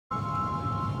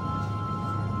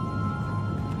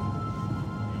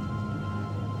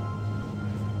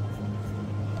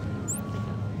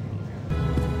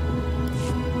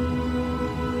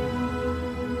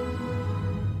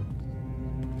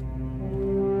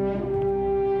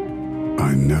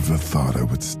I never thought I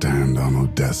would stand on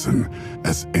Odessan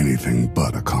as anything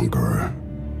but a conqueror.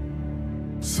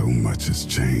 So much has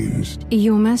changed.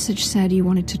 Your message said you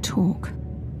wanted to talk.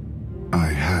 I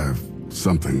have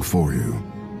something for you.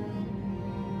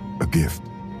 A gift.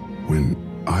 When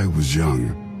I was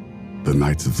young, the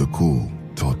Knights of Zakuul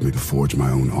taught me to forge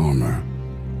my own armor.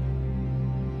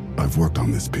 I've worked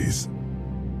on this piece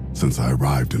since I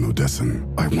arrived in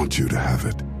Odessan. I want you to have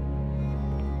it.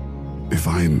 If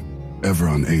I'm ever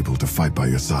unable to fight by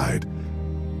your side,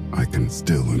 I can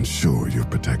still ensure you're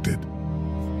protected.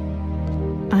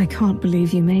 I can't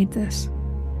believe you made this.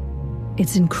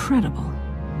 It's incredible.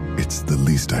 It's the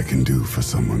least I can do for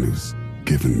someone who's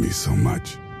given me so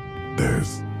much.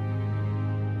 There's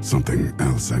something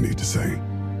else I need to say.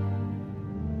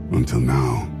 Until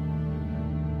now,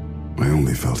 I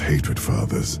only felt hatred for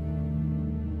others,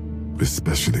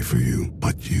 especially for you.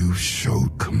 But you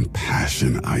showed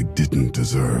compassion I didn't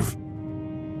deserve.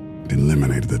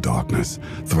 Eliminated the darkness,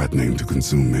 threatening to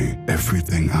consume me.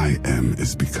 Everything I am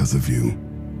is because of you.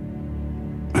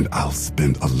 And I'll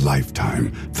spend a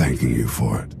lifetime thanking you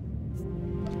for it.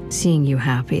 Seeing you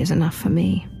happy is enough for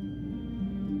me.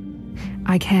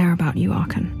 I care about you,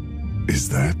 Arcann. Is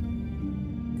that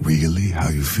really how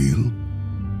you feel?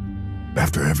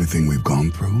 After everything we've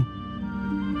gone through?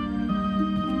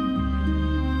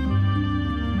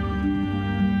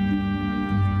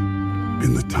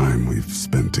 In the time we've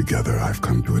spent together, I've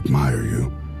come to admire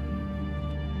you.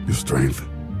 Your strength,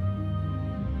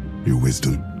 your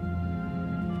wisdom,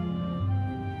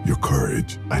 your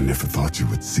courage. I never thought you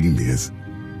would see me as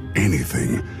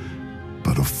anything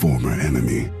but a former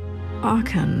enemy.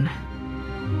 Arcann.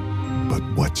 But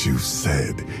what you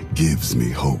said gives me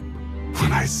hope.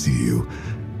 When I see you,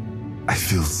 I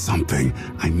feel something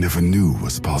I never knew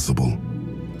was possible.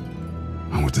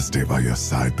 I want to stay by your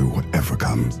side through whatever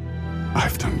comes.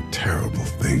 I've done terrible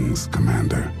things,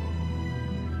 Commander.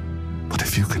 But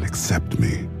if you can accept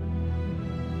me,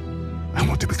 I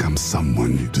want to become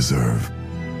someone you deserve.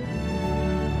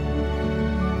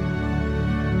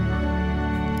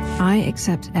 I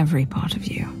accept every part of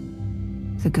you.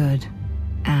 The good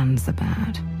and the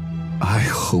bad. I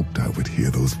hoped I would hear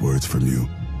those words from you.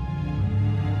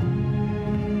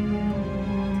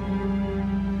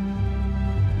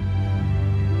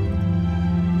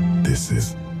 This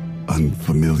is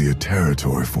unfamiliar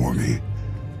territory for me.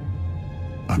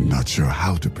 I'm not sure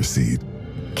how to proceed.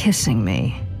 Kissing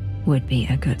me would be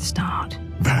a good start.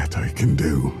 That I can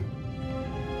do.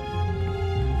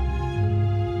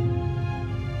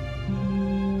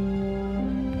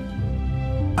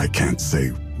 I can't say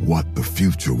what the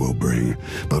future will bring,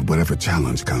 but whatever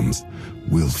challenge comes,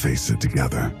 we'll face it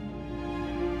together.